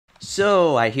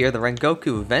So, I hear the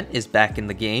Rengoku event is back in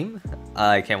the game.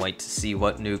 I can't wait to see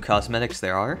what new cosmetics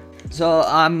there are. So,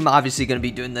 I'm obviously going to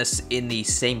be doing this in the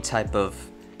same type of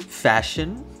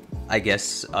fashion, I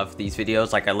guess, of these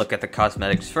videos. Like, I look at the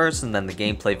cosmetics first, and then the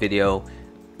gameplay video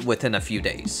within a few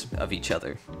days of each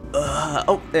other.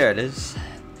 Oh, there it is.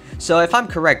 So, if I'm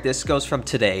correct, this goes from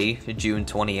today, June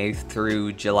 28th,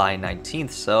 through July 19th,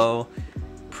 so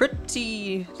that's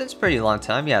a pretty long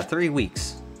time. Yeah, 3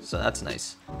 weeks. So that's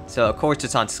nice. So of course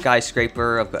it's on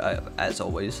Skyscraper, as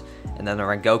always, and then the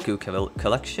Rengoku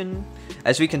collection.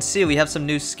 As we can see, we have some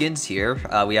new skins here.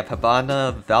 We have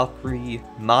Hibana, Valkyrie,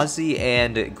 Mazi,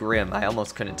 and Grim. I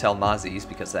almost couldn't tell Mazi's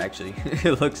because actually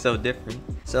it looks so different.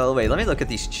 So wait, let me look at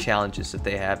these challenges if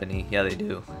they have any. Yeah, they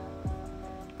do.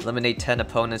 Eliminate 10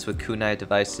 opponents with kunai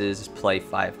devices, play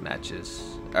 5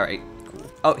 matches. Alright, cool.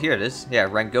 Oh, here it is. Yeah,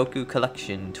 Rengoku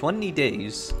collection, 20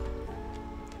 days.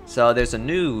 So there's a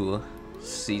new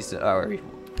season, or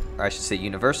I should say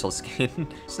universal skin.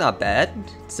 It's not bad.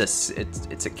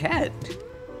 It's a cat.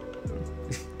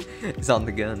 It's on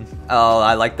the gun. Oh,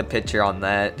 I like the picture on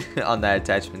that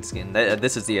attachment skin.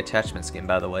 This is the attachment skin,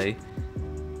 by the way.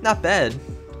 Not bad.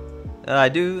 I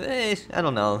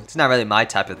don't know. It's not really my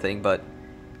type of thing, but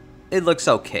it looks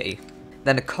okay.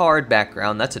 Then a card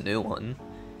background. That's a new one.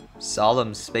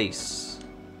 Solemn Space.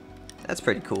 That's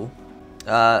pretty cool.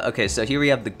 Okay, so here we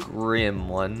have the Grim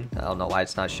one. I don't know why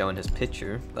it's not showing his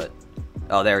picture, but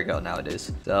oh, there we go. Now it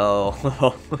is. So,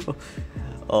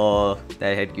 oh,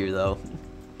 that headgear though.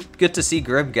 Good to see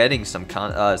Grim getting some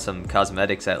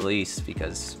cosmetics at least,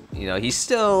 because you know he's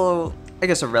still, I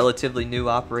guess, a relatively new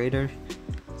operator.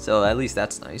 So at least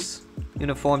that's nice.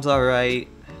 Uniform's alright.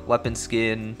 Weapon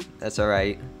skin, that's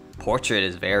alright. Portrait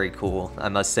is very cool, I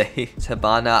must say.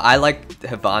 Hibana, I like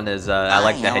Hibana's, I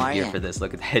like the headgear for this.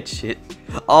 Look at that shit.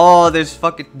 Oh, there's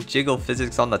fucking jiggle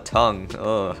physics on the tongue.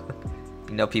 Oh,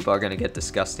 you know people are gonna get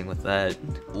disgusting with that.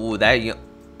 Ooh,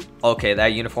 okay, that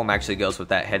uniform actually goes with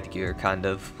that headgear, kind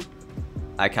of.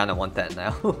 I kind of want that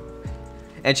now.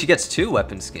 And she gets 2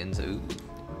 weapon skins. Ooh,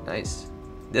 nice.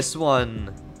 This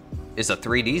one is a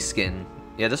 3D skin.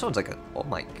 Yeah, this one's like a, oh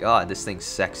my god, this thing's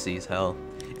sexy as hell.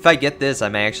 If I get this, I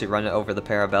may actually run it over the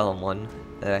Parabellum one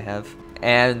that I have.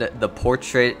 And the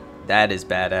portrait, that is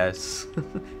badass.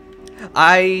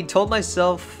 I told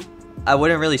myself I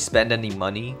wouldn't really spend any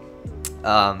money.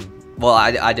 Well,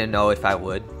 I didn't know if I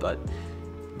would, but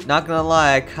not gonna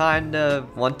lie, I kinda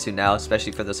want to now,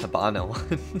 especially for this Hibana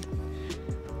one.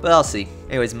 But I'll see.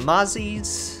 Anyways,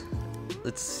 Mazi's,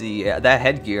 let's see, yeah, that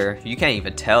headgear, you can't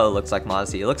even tell it looks like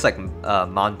Mazi. It looks like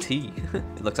Monty.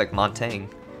 It looks like Montaigne.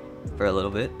 For a little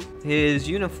bit. His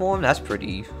uniform, that's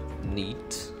pretty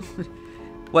neat.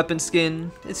 Weapon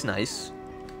skin, it's nice.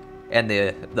 And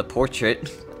the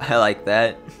portrait, I like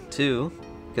that too,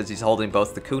 because he's holding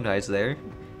both the kunais there.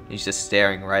 He's just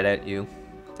staring right at you.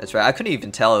 That's right, I couldn't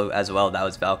even tell as well that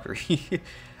was Valkyrie.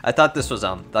 I thought this was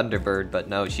Thunderbird, but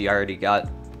no, she already got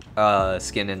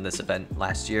skin in this event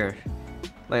last year.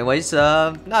 Anyways,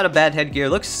 not a bad headgear.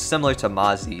 Looks similar to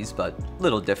Mazi's, but a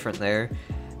little different there.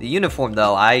 The uniform,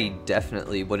 though, I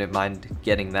definitely wouldn't mind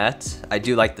getting that. I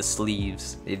do like the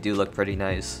sleeves. They do look pretty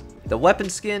nice. The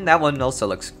weapon skin, that one also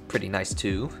looks pretty nice,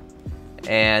 too.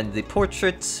 And the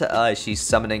portrait, she's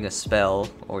summoning a spell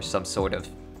or some sort of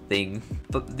thing.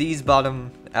 But these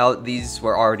these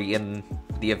were already in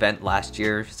the event last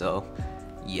year, so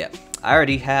yeah. I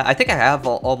think I have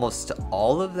almost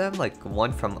all of them, like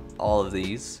one from all of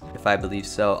these, if I believe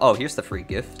so. Oh, here's the free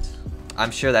gift. I'm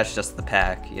sure that's just the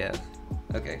pack, yeah.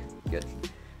 Okay, good.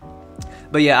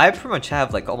 But yeah, I pretty much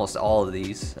have like almost all of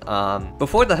these.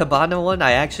 Before the Hibana one,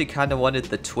 I actually kind of wanted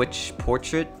the Twitch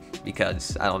portrait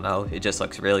because, I don't know, it just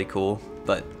looks really cool.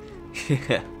 But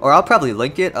yeah. Or I'll probably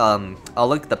link it. I'll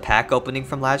link the pack opening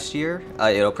from last year.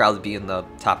 It'll probably be in the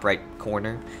top right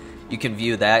corner. You can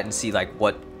view that and see like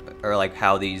what, or like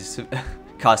how these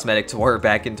cosmetics were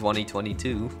back in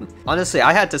 2022. Honestly,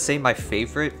 I had to say my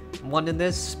favorite one in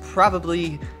this,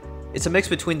 probably, it's a mix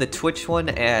between the Twitch one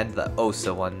and the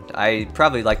Osa one. I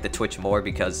probably like the Twitch more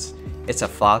because it's a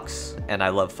fox, and I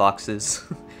love foxes.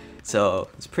 So,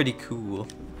 it's pretty cool.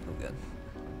 Oh, good.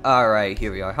 Alright,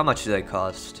 here we are. How much do they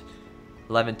cost?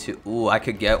 11.2. Ooh, I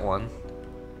could get one.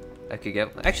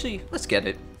 Actually, let's get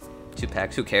it. 2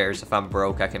 packs, who cares? If I'm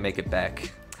broke, I can make it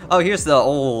back. Oh, here's the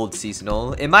old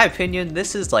seasonal. In my opinion,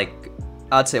 this is like,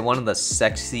 I'd say one of the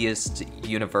sexiest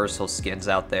universal skins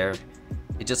out there.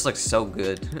 It just looks so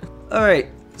good. Alright,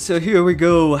 so here we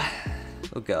go.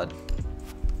 Oh god.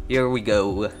 Here we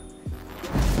go.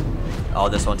 Oh,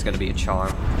 this one's gonna be a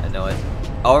charm. I know it.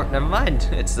 Oh, never mind.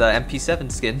 It's the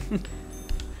MP7 skin.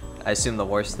 I assume the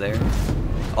worst there.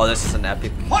 Oh, this is an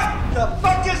epic. What the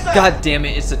fuck is that? God damn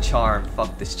it, it's a charm.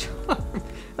 Fuck this charm.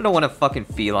 I don't want a fucking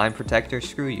feline protector.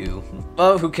 Screw you.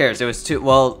 Well, who cares? It was too.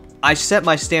 Well, I set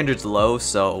my standards low,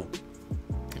 so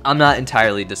I'm not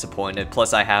entirely disappointed.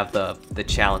 Plus, I have the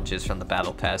challenges from the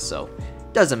battle pass, so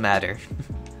doesn't matter.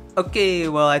 Okay,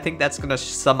 well, I think that's gonna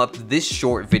sum up this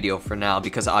short video for now,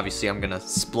 because obviously I'm gonna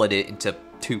split it into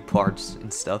 2 parts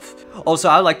and stuff. Also,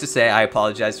 I'd like to say I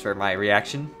apologize for my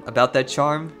reaction about that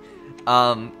charm.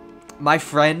 My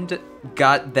friend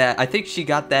got that. I think she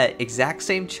got that exact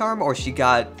same charm, or she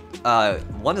got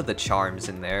one of the charms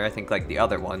in there. I think like the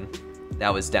other one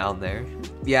that was down there.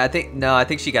 Yeah, I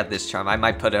think she got this charm. I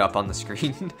might put it up on the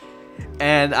screen.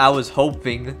 And I was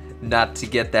hoping not to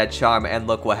get that charm, and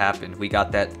look what happened. We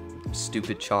got that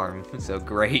stupid charm. So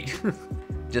great.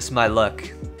 Just my luck.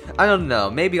 I don't know.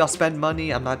 Maybe I'll spend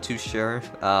money. I'm not too sure.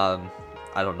 I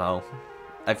don't know.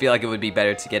 I feel like it would be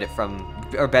better to get it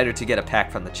better to get a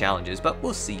pack from the challenges, but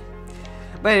we'll see.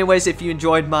 But anyways, if you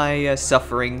enjoyed my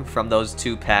suffering from those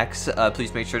 2 packs,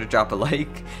 please make sure to drop a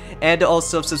like. And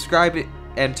also subscribe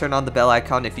and turn on the bell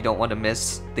icon if you don't want to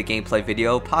miss the gameplay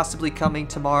video, possibly coming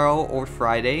tomorrow or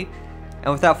Friday.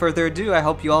 And without further ado, I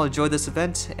hope you all enjoy this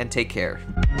event, and take care.